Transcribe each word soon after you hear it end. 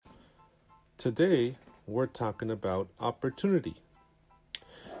Today, we're talking about opportunity.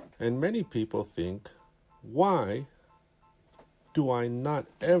 And many people think, why do I not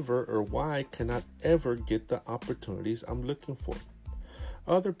ever, or why I cannot ever get the opportunities I'm looking for?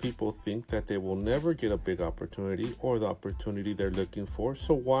 Other people think that they will never get a big opportunity or the opportunity they're looking for.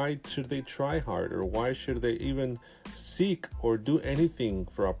 So why should they try hard, or why should they even seek or do anything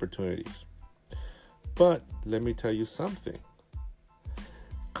for opportunities? But let me tell you something.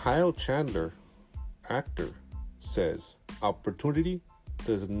 Kyle Chandler, actor, says, opportunity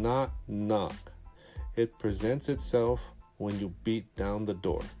does not knock. It presents itself when you beat down the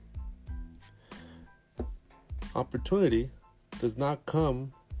door. Opportunity does not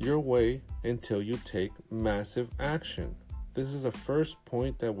come your way until you take massive action. This is the first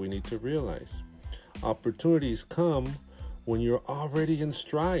point that we need to realize. Opportunities come when you're already in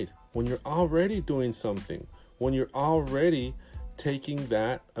stride, when you're already doing something, when you're already taking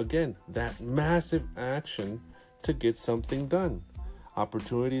that massive action to get something done.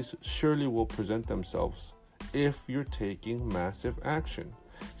 Opportunities surely will present themselves if you're taking massive action.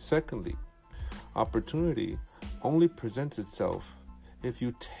 Secondly, opportunity only presents itself if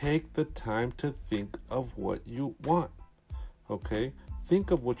you take the time to think of what you want. Okay?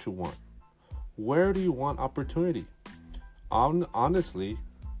 Think of what you want. Where do you want opportunity? Honestly,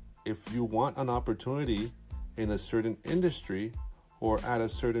 if you want an opportunity in a certain industry or at a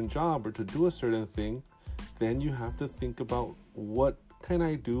certain job or to do a certain thing, then you have to think about, what can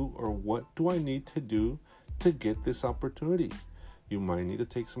I do, or what do I need to do to get this opportunity? You might need to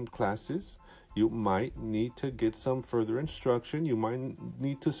take some classes. You might need to get some further instruction. You might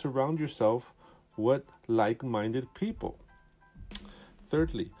need to surround yourself with like-minded people.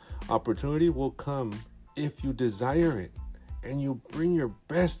 Thirdly, opportunity will come if you desire it and you bring your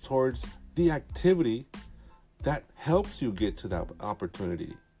best towards the activity that helps you get to that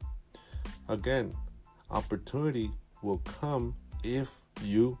opportunity. Again, opportunity will come if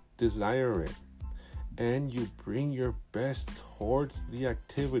you desire it and you bring your best towards the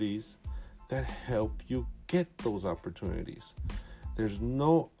activities that help you get those opportunities. There's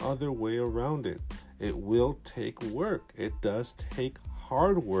no other way around it. It will take work. It does take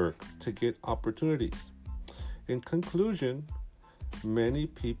hard work to get opportunities. In conclusion, many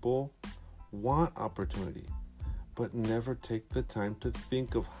people want opportunity, but never take the time to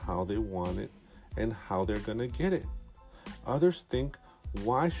think of how they want it and how they're going to get it. Others think,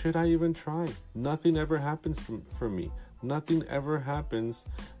 why should I even try? Nothing ever happens for me. Nothing ever happens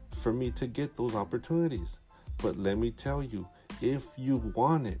for me to get those opportunities. But let me tell you, if you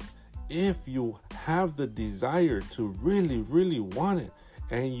want it, if you have the desire to really, really want it,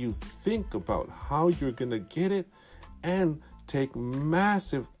 and you think about how you're going to get it and take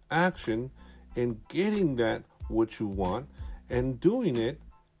massive action in getting that what you want and doing it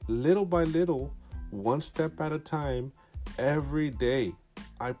little by little, one step at a time, every day,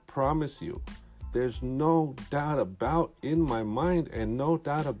 I promise you, there's no doubt about in my mind, and no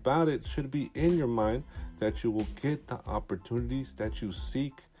doubt about it should be in your mind, that you will get the opportunities that you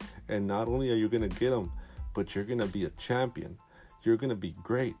seek. And not only are you going to get them, but you're going to be a champion. You're going to be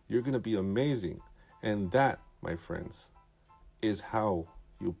great. You're going to be amazing. And that, my friends, is how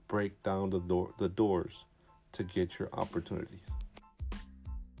you break down the doors to get your opportunities.